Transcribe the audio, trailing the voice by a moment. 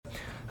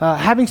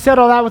Having said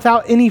all that,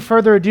 without any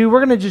further ado,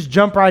 we're going to just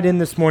jump right in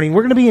this morning.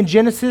 We're going to be in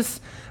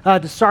Genesis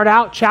to start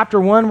out, chapter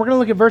 1. We're going to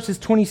look at verses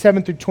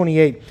 27 through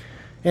 28.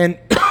 And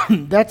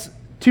that's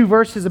 2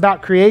 verses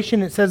about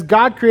creation. It says,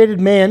 God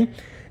created man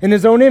in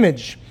his own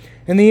image.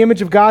 In the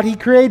image of God, he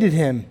created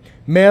him.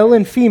 Male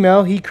and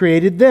female, he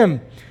created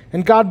them.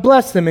 And God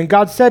blessed them. And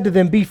God said to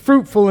them, be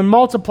fruitful and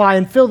multiply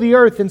and fill the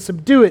earth and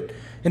subdue it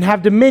and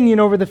have dominion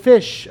over the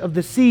fish of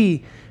the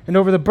sea and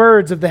over the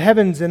birds of the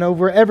heavens and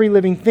over every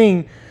living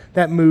thing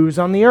that moves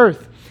on the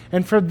earth.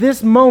 And for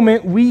this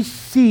moment, we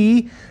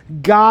see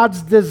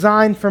God's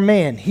design for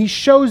man. He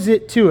shows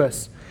it to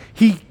us.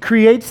 He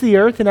creates the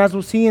earth, and as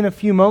we'll see in a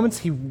few moments,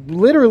 he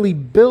literally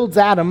builds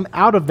Adam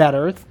out of that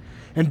earth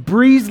and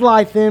breathes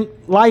life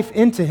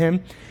into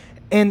him.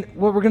 And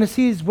what we're going to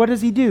see is, what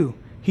does he do?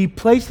 He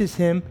places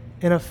him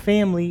in a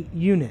family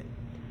unit.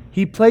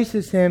 He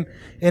places him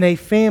in a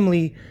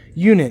family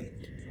unit.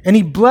 And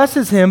he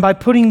blesses him by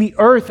putting the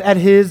earth at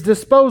his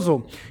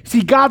disposal.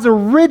 See, God's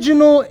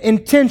original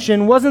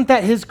intention wasn't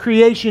that his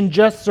creation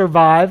just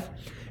survive.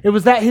 It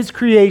was that his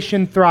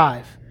creation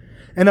thrive.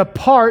 And a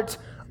part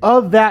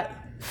of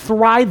that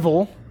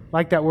thrival,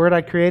 like that word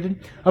I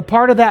created, a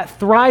part of that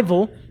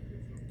thrival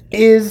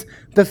is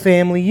the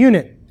family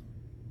unit.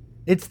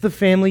 It's the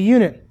family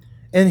unit.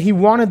 And he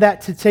wanted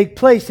that to take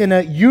place in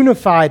a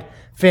unified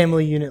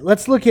family unit.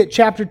 Let's look at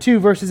chapter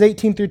 2, verses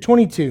 18 through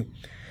 22.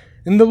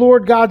 And the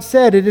Lord God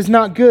said, it is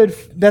not good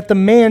that the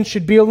man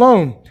should be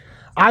alone.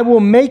 I will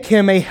make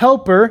him a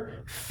helper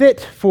fit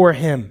for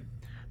him.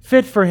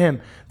 Fit for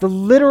him. The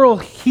literal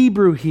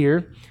Hebrew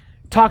here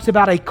talks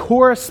about a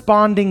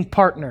corresponding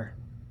partner.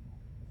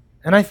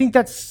 And I think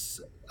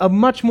that's a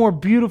much more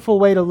beautiful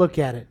way to look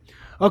at it.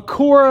 A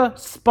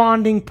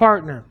corresponding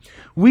partner.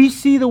 We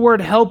see the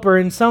word helper,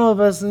 and some of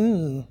us,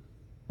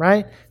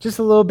 right? Just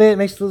a little bit. It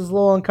makes us a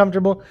little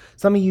uncomfortable.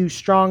 Some of you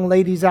strong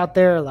ladies out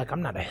there are like,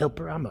 I'm not a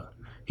helper.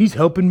 He's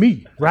helping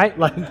me, right?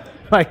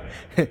 Like,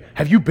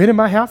 have you been in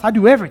my house? I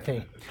do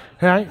everything,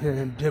 right?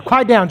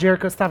 Quiet down,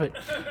 Jericho. Stop it,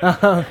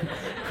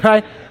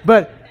 right?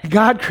 But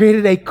God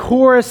created a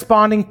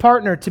corresponding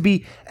partner to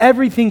be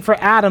everything for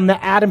Adam that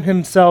Adam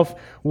himself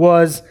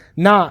was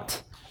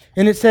not.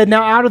 And it said,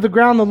 now out of the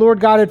ground the Lord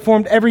God had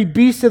formed every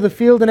beast of the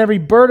field and every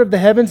bird of the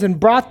heavens and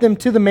brought them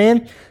to the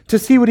man to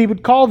see what he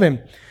would call them.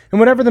 And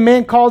whatever the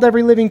man called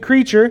every living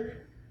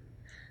creature,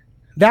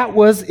 that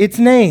was its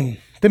name.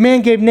 The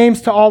man gave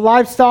names to all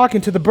livestock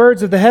and to the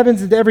birds of the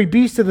heavens and to every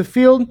beast of the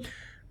field.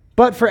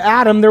 But for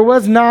Adam, there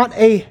was not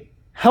a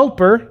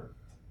helper,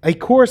 a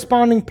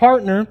corresponding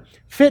partner,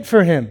 fit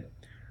for him.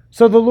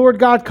 So the Lord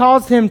God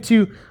caused him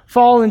to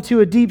fall into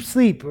a deep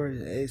sleep, or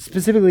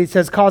specifically it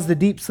says caused the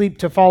deep sleep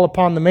to fall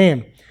upon the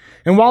man.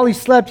 And while he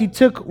slept, he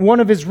took one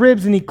of his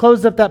ribs and he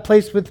closed up that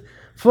place with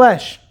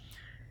flesh.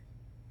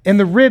 And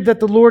the rib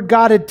that the Lord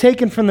God had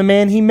taken from the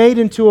man, he made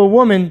into a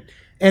woman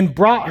and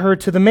brought her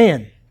to the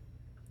man.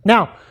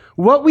 Now,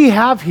 what we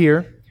have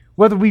here,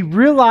 whether we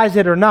realize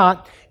it or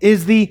not,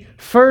 is the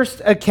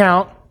first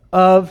account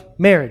of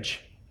marriage.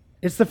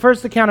 It's the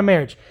first account of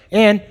marriage.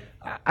 And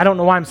I don't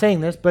know why I'm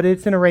saying this, but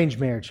it's an arranged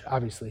marriage,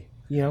 obviously.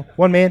 You know,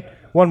 one man,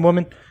 one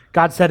woman,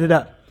 God set it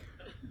up.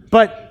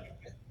 But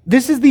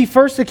this is the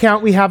first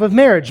account we have of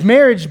marriage.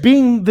 Marriage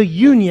being the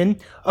union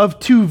of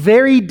two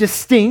very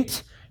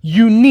distinct,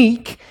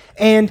 unique,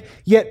 and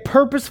yet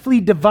purposefully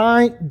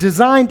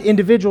designed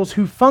individuals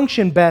who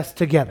function best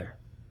together.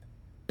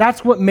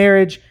 That's what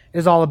marriage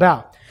is all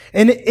about.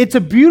 And it's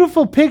a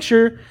beautiful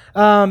picture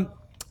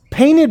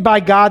painted by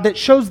God that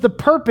shows the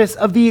purpose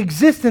of the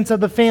existence of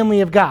the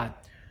family of God.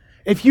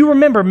 If you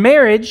remember,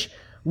 marriage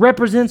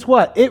represents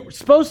what? It's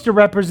supposed to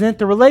represent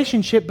the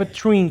relationship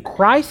between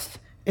Christ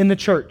and the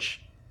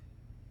church.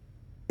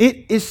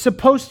 It is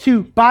supposed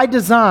to, by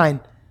design,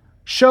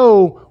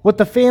 show what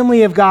the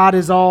family of God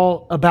is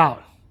all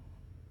about.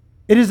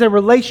 It is a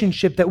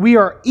relationship that we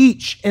are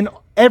each and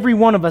every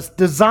one of us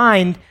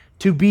designed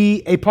to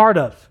be a part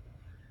of.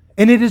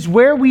 And it is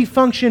where we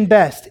function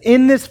best,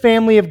 in this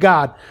family of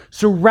God,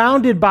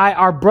 surrounded by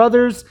our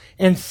brothers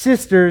and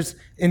sisters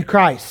in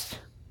Christ.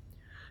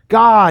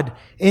 God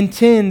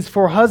intends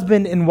for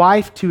husband and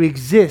wife to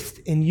exist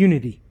in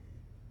unity.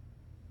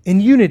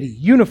 In unity,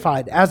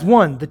 unified as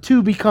one. The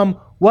two become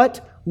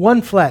what?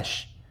 One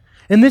flesh.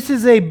 And this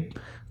is a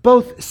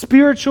both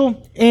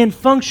spiritual and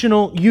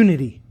functional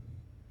unity.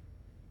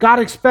 God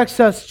expects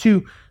us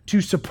to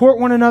support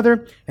one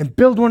another and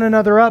build one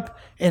another up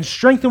and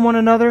strengthen one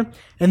another.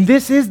 And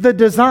this is the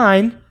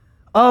design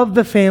of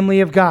the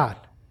family of God.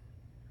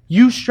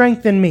 You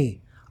strengthen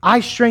me. I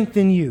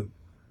strengthen you.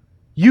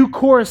 You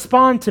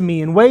correspond to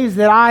me in ways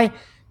that I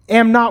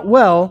am not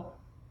well.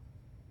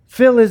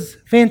 Phil is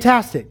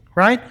fantastic,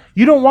 right?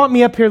 You don't want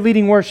me up here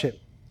leading worship.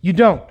 You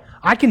don't.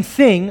 I can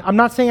sing. I'm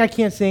not saying I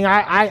can't sing.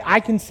 I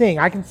can sing.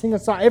 I can sing a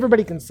song.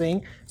 Everybody can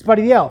sing. It's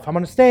Buddy the Elf. I'm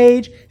on a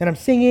stage and I'm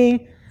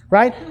singing,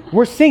 right?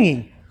 We're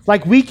singing.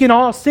 Like, we can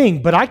all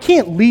sing, but I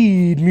can't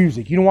lead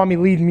music. You don't want me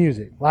leading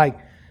music. Like,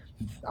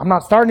 I'm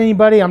not starting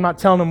anybody. I'm not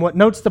telling them what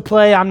notes to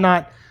play. I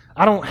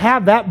don't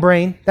have that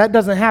brain. That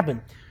doesn't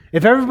happen.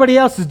 If everybody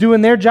else is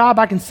doing their job,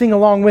 I can sing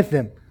along with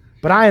them.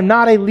 But I am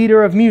not a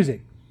leader of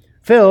music.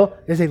 Phil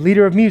is a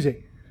leader of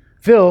music.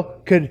 Phil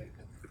could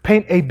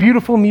paint a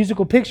beautiful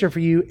musical picture for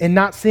you and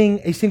not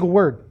sing a single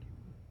word,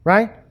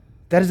 right?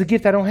 That is a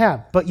gift I don't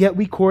have, but yet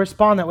we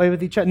correspond that way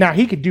with each other. Now,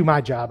 he could do my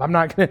job. I'm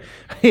not going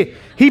to...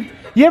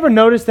 You ever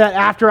notice that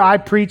after I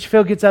preach,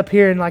 Phil gets up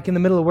here and like in the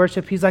middle of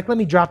worship, he's like, let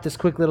me drop this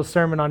quick little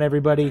sermon on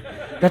everybody.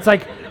 That's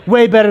like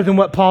way better than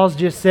what Paul's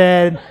just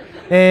said,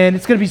 and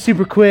it's going to be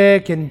super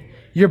quick, and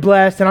you're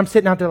blessed. And I'm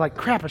sitting out there like,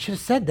 crap, I should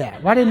have said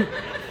that. Why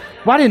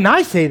didn't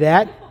I say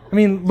that? I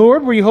mean,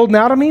 Lord, were you holding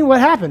out on me? What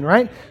happened,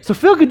 right? So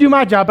Phil could do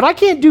my job, but I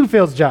can't do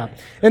Phil's job.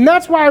 And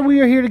that's why we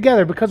are here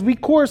together, because we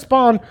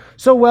correspond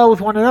so well with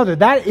one another.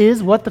 That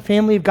is what the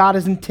family of God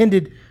is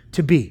intended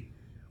to be.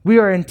 We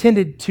are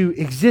intended to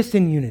exist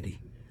in unity,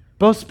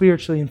 both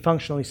spiritually and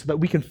functionally, so that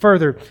we can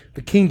further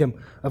the kingdom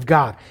of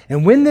God.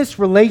 And when this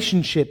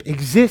relationship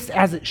exists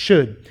as it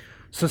should,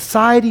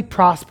 society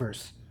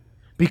prospers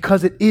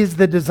because it is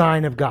the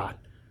design of God.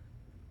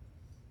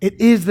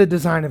 It is the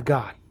design of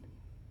God.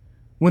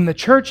 When the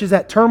church is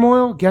at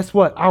turmoil, guess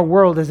what? Our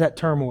world is at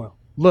turmoil.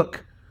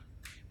 Look,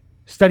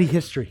 study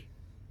history.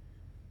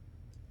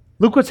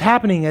 Look what's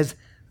happening as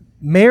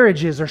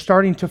marriages are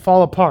starting to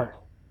fall apart,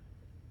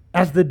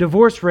 as the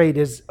divorce rate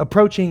is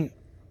approaching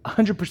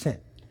 100%.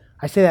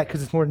 I say that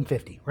because it's more than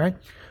 50, right?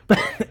 But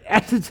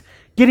as it's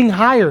getting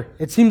higher,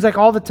 it seems like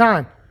all the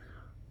time,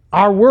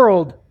 our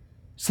world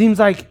seems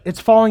like it's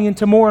falling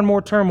into more and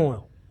more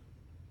turmoil.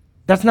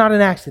 That's not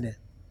an accident.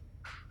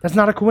 That's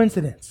not a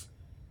coincidence.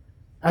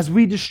 As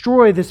we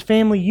destroy this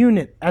family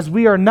unit, as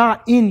we are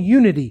not in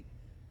unity,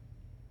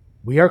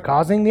 we are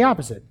causing the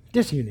opposite,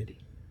 disunity.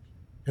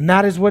 And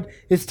that is what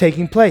is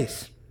taking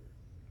place.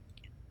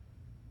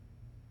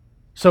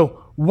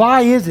 So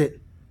why is it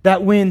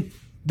that when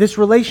this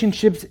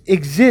relationship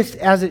exists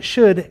as it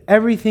should,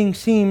 everything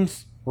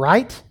seems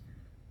right?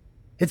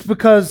 It's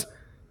because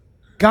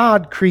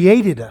God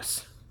created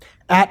us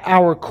at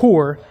our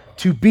core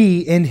to be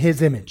in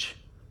His image.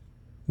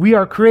 We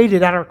are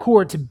created at our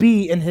core to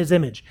be in His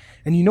image.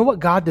 And you know what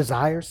God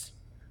desires?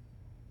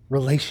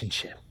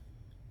 Relationship.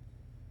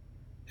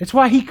 It's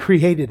why He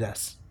created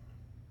us.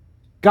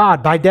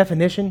 God, by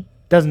definition,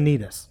 doesn't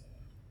need us.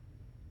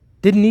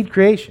 Didn't need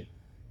creation.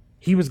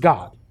 He was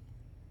God.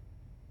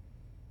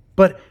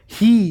 But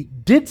He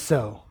did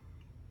so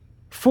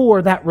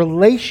for that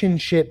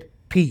relationship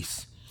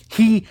piece.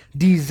 He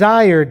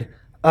desired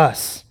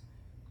us.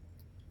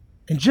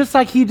 And just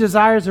like He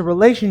desires a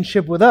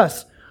relationship with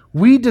us,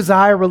 we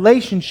desire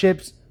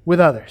relationships with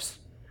others.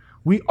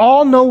 We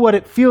all know what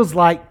it feels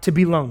like to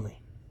be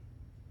lonely,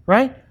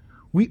 right?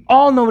 We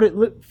all know what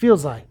it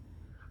feels like.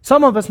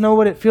 Some of us know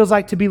what it feels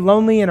like to be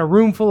lonely in a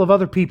room full of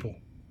other people.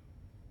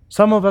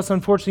 Some of us,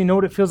 unfortunately, know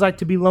what it feels like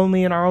to be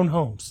lonely in our own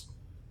homes.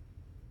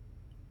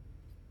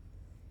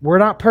 We're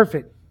not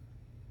perfect.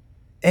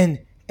 And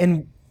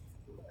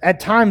at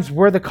times,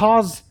 we're the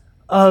cause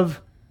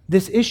of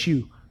this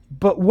issue.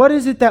 But what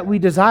is it that we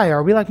desire?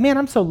 Are we like, man,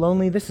 I'm so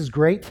lonely, this is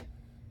great?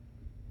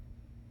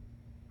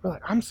 We're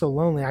like, I'm so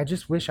lonely, I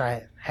just wish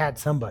I had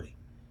somebody.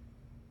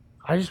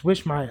 I just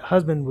wish my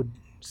husband would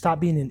stop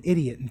being an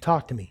idiot and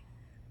talk to me.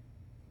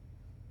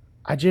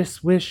 I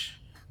just wish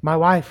my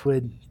wife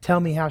would tell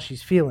me how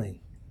she's feeling.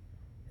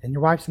 And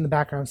your wife's in the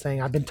background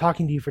saying, I've been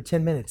talking to you for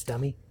 10 minutes,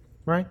 dummy.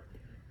 Right?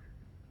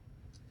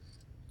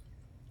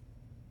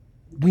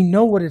 We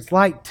know what it's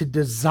like to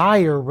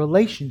desire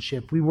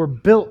relationship. We were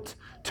built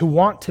to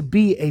want to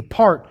be a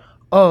part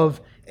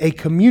of a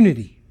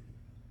community.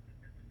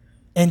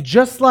 And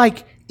just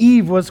like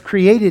Eve was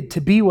created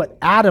to be what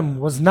Adam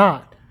was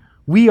not,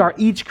 we are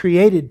each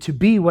created to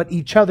be what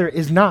each other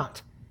is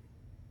not.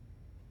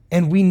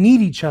 And we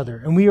need each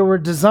other, and we were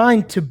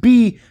designed to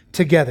be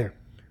together.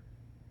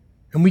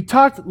 And we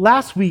talked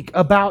last week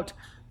about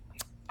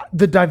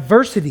the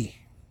diversity,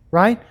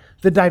 right?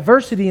 The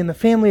diversity in the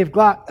family of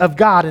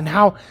God, and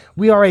how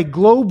we are a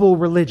global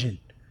religion,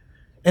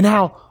 and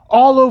how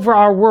all over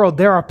our world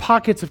there are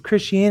pockets of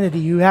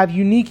Christianity who have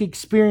unique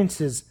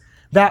experiences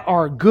that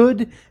are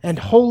good and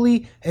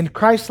holy and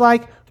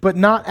Christ-like, but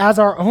not as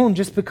our own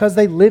just because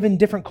they live in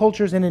different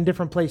cultures and in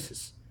different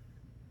places.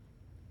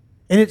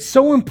 And it's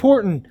so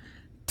important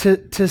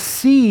to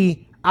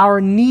see our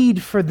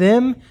need for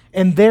them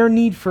and their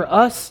need for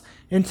us,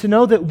 and to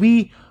know that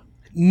we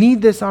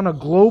need this on a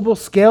global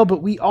scale,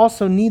 but we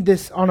also need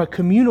this on a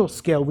communal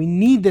scale. We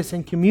need this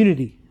in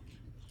community.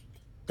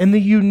 And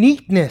the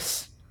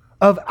uniqueness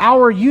of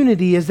our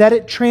unity is that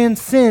it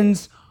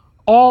transcends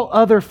all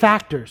other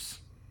factors.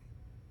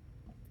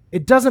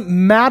 It doesn't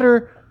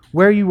matter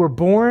where you were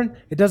born.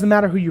 It doesn't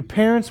matter who your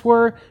parents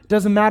were. It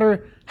doesn't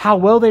matter how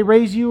well they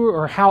raised you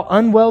or how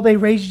unwell they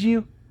raised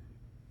you.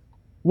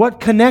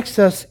 What connects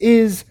us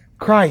is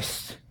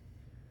Christ.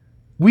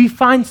 We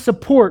find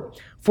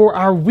support for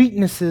our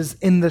weaknesses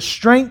in the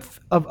strength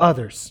of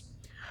others.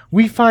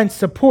 We find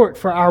support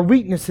for our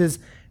weaknesses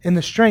in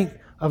the strength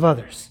of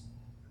others.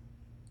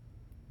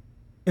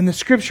 In the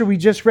scripture we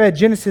just read,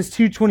 Genesis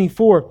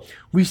 2:24,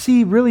 we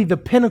see really the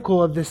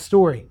pinnacle of this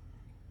story.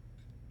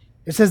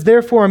 It says,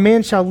 therefore a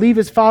man shall leave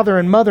his father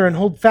and mother and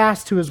hold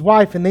fast to his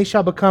wife, and they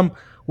shall become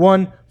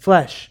one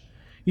flesh.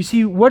 You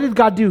see, what did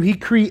God do? He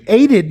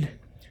created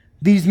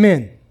these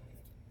men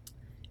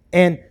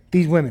and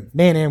these women,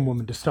 man and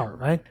woman to start,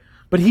 right?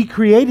 But he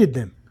created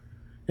them.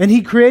 And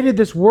he created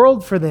this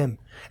world for them.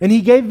 And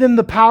he gave them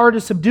the power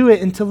to subdue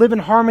it and to live in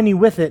harmony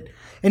with it.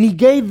 And he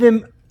gave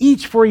them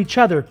each for each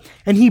other.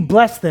 And he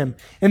blessed them.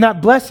 And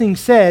that blessing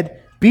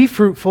said, be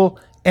fruitful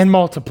and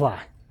multiply.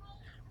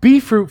 Be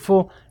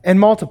fruitful and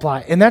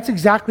multiply. And that's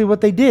exactly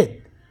what they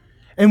did.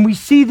 And we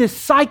see this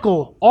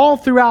cycle all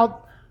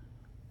throughout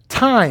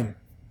time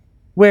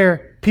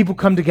where people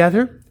come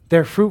together,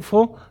 they're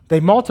fruitful, they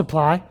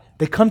multiply,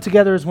 they come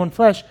together as one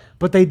flesh,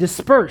 but they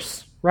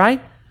disperse,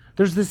 right?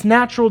 There's this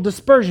natural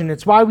dispersion.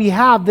 It's why we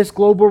have this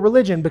global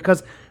religion,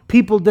 because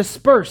people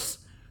disperse.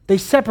 They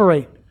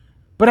separate.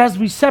 But as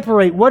we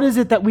separate, what is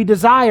it that we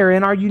desire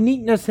in our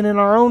uniqueness and in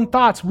our own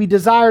thoughts? We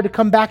desire to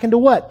come back into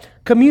what?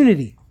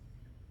 Community.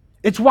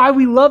 It's why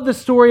we love the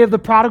story of the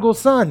prodigal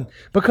son,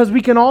 because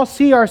we can all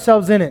see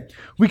ourselves in it.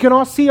 We can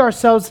all see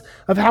ourselves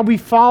of how we've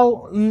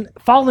fallen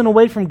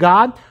away from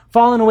God,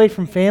 fallen away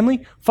from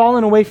family,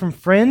 fallen away from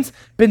friends,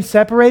 been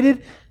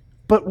separated.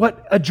 But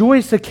what a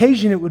joyous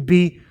occasion it would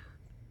be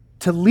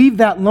to leave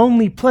that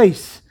lonely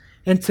place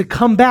and to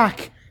come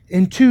back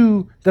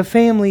into the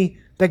family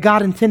that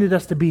God intended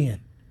us to be in,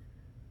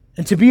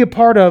 and to be a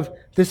part of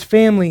this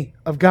family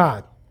of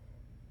God.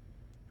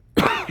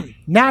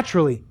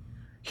 Naturally,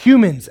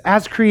 humans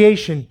as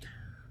creation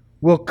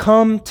will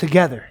come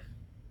together.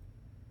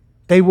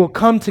 They will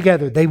come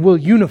together. They will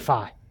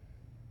unify.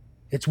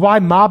 It's why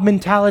mob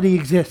mentality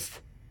exists.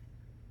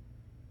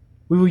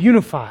 We will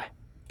unify.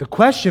 The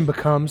question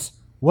becomes,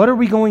 what are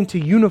we going to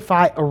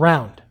unify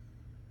around?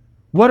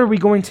 What are we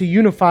going to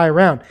unify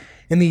around?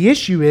 And the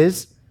issue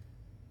is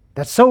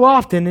that so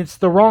often it's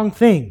the wrong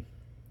thing.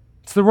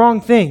 It's the wrong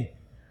thing.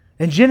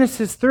 In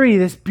Genesis 3,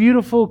 this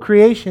beautiful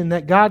creation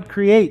that God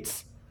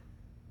creates,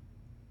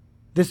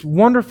 this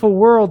wonderful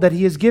world that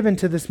he has given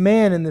to this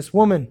man and this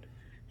woman,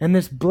 and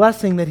this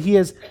blessing that he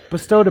has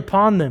bestowed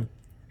upon them,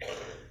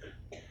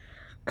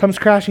 comes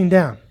crashing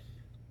down.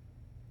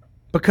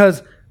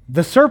 Because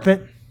the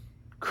serpent,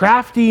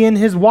 crafty in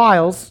his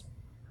wiles,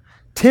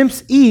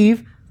 tempts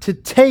Eve to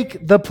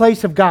take the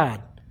place of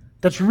God.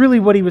 That's really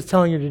what he was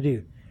telling her to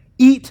do.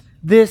 Eat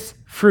this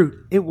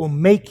fruit. It will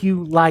make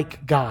you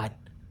like God.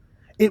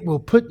 It will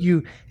put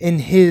you in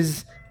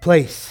his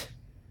place.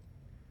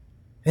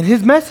 And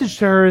his message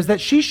to her is that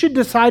she should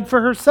decide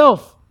for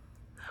herself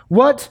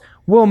what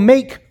will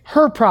make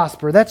her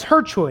prosper. That's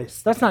her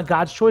choice. That's not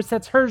God's choice.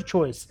 That's her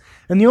choice.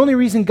 And the only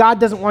reason God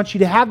doesn't want you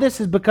to have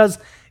this is because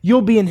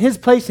you'll be in his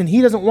place and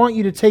he doesn't want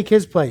you to take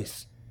his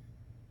place.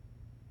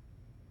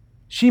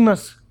 She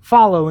must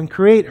follow and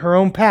create her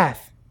own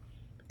path.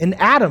 And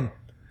Adam,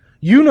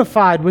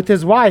 unified with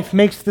his wife,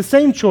 makes the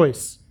same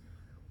choice.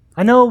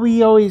 I know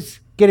we always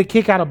get a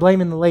kick out of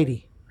blaming the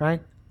lady,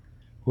 right?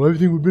 Well,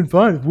 everything would have been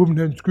fine if women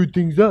hadn't screwed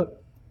things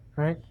up,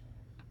 right?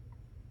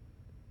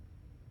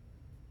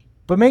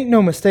 But make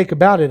no mistake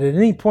about it, at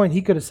any point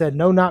he could have said,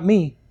 no, not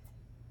me.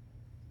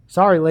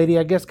 Sorry, lady,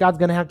 I guess God's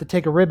going to have to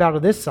take a rib out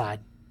of this side.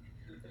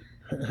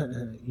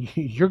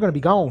 You're going to be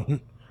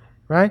gone,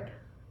 right?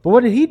 But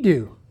what did he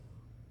do?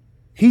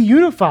 He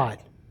unified.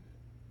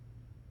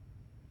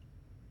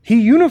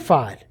 He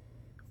unified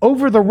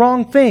over the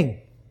wrong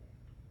thing,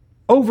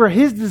 over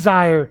his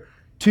desire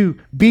to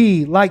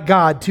be like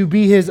God, to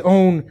be his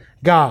own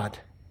God.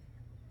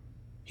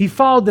 He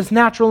followed this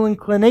natural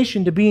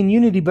inclination to be in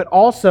unity, but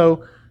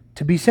also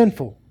to be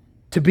sinful,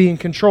 to be in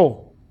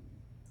control.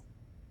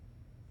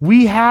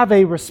 We have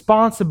a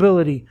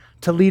responsibility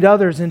to lead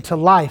others into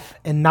life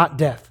and not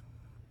death.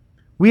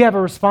 We have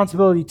a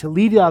responsibility to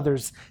lead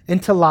others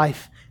into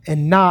life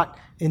and not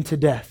into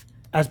death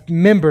as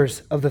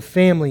members of the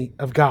family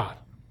of God.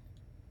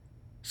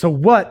 So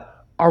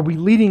what are we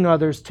leading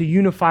others to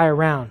unify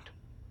around?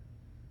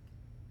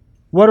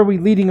 What are we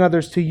leading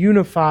others to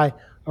unify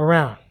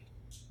around?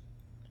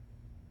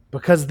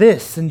 Because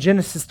this, in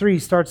Genesis 3,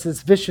 starts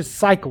this vicious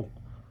cycle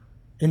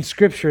in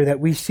Scripture that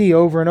we see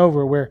over and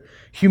over, where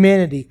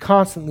humanity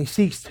constantly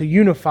seeks to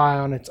unify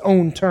on its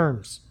own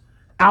terms,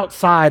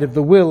 outside of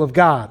the will of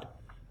God.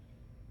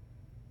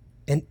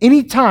 And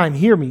anytime,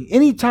 hear me,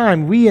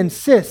 anytime we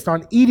insist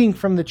on eating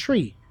from the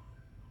tree,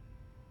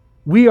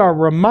 we are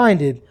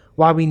reminded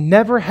why we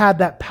never had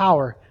that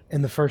power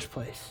in the first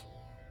place.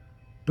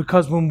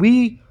 Because when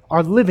we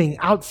are living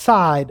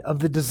outside of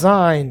the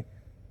design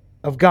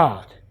of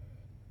God,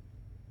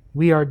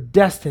 we are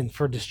destined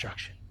for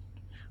destruction.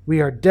 We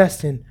are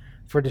destined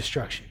for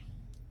destruction.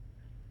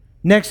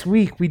 Next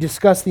week, we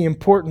discuss the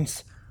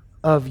importance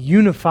of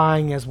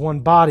unifying as one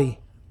body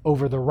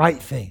over the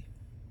right thing,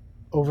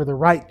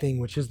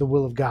 which is the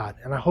will of God.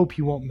 And I hope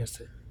you won't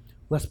miss it.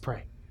 Let's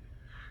pray.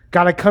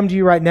 God, I come to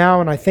you right now,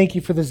 and I thank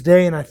you for this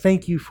day, and I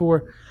thank you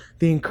for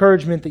the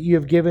encouragement that you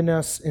have given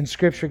us in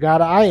Scripture.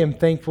 God, I am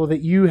thankful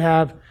that you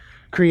have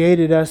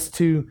created us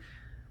to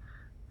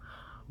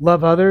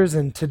love others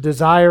and to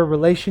desire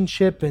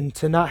relationship and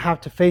to not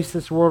have to face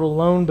this world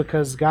alone,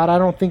 because, God, I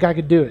don't think I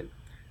could do it.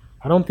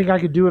 I don't think I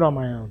could do it on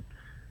my own.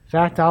 In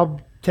fact,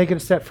 I'll take it a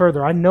step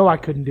further. I know I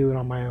couldn't do it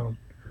on my own.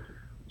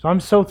 So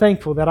I'm so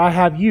thankful that I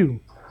have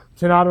you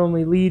to not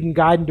only lead and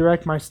guide and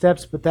direct my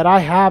steps, but that I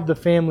have the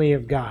family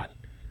of God,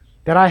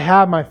 that I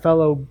have my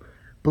fellow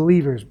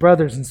believers,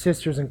 brothers and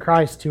sisters in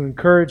Christ, to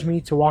encourage me,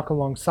 to walk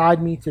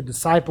alongside me, to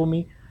disciple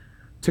me,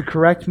 to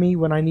correct me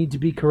when I need to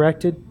be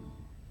corrected.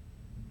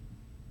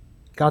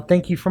 God,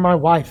 thank you for my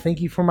wife. Thank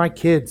you for my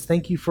kids.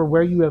 Thank you for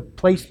where you have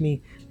placed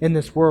me in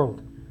this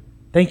world.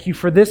 Thank you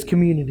for this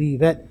community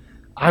that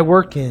I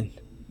work in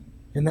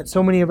and that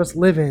so many of us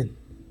live in.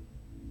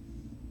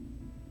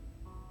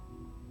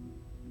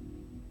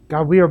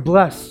 God, we are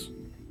blessed.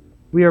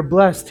 We are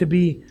blessed to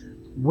be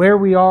where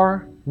we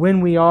are,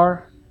 when we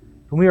are,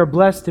 and we are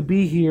blessed to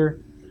be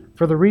here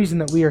for the reason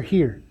that we are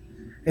here,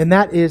 and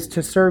that is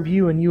to serve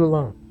you and you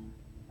alone.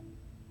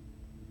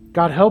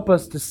 God, help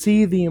us to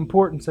see the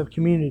importance of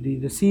community,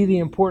 to see the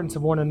importance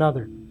of one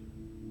another,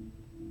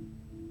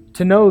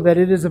 to know that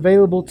it is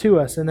available to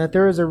us and that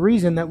there is a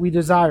reason that we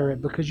desire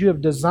it, because you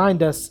have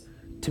designed us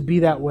to be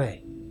that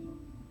way.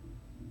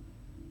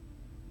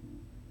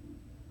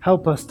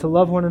 Help us to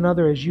love one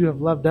another as you have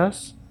loved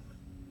us.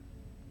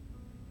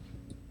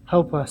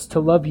 Help us to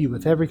love you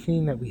with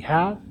everything that we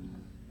have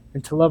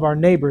and to love our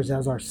neighbors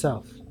as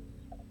ourselves.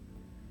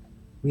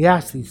 We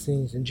ask these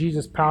things in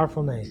Jesus'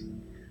 powerful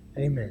name.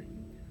 Amen.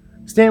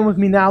 Stand with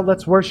me now.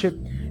 Let's worship.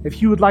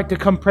 If you would like to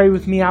come pray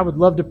with me, I would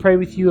love to pray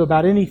with you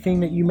about anything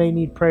that you may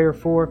need prayer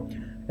for.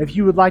 If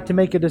you would like to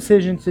make a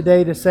decision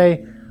today to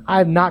say, I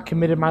have not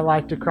committed my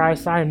life to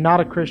Christ, I am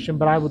not a Christian,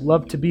 but I would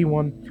love to be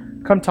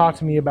one, come talk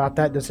to me about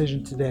that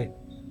decision today.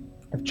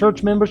 If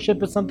church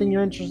membership is something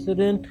you're interested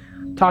in,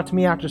 talk to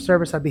me after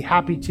service. I'd be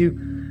happy to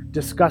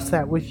discuss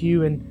that with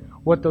you and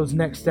what those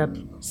next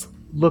steps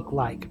look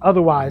like.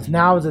 Otherwise,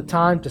 now is a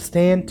time to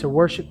stand, to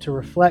worship, to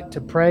reflect,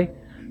 to pray.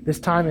 This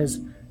time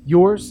is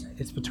yours.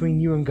 It's between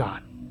you and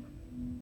God.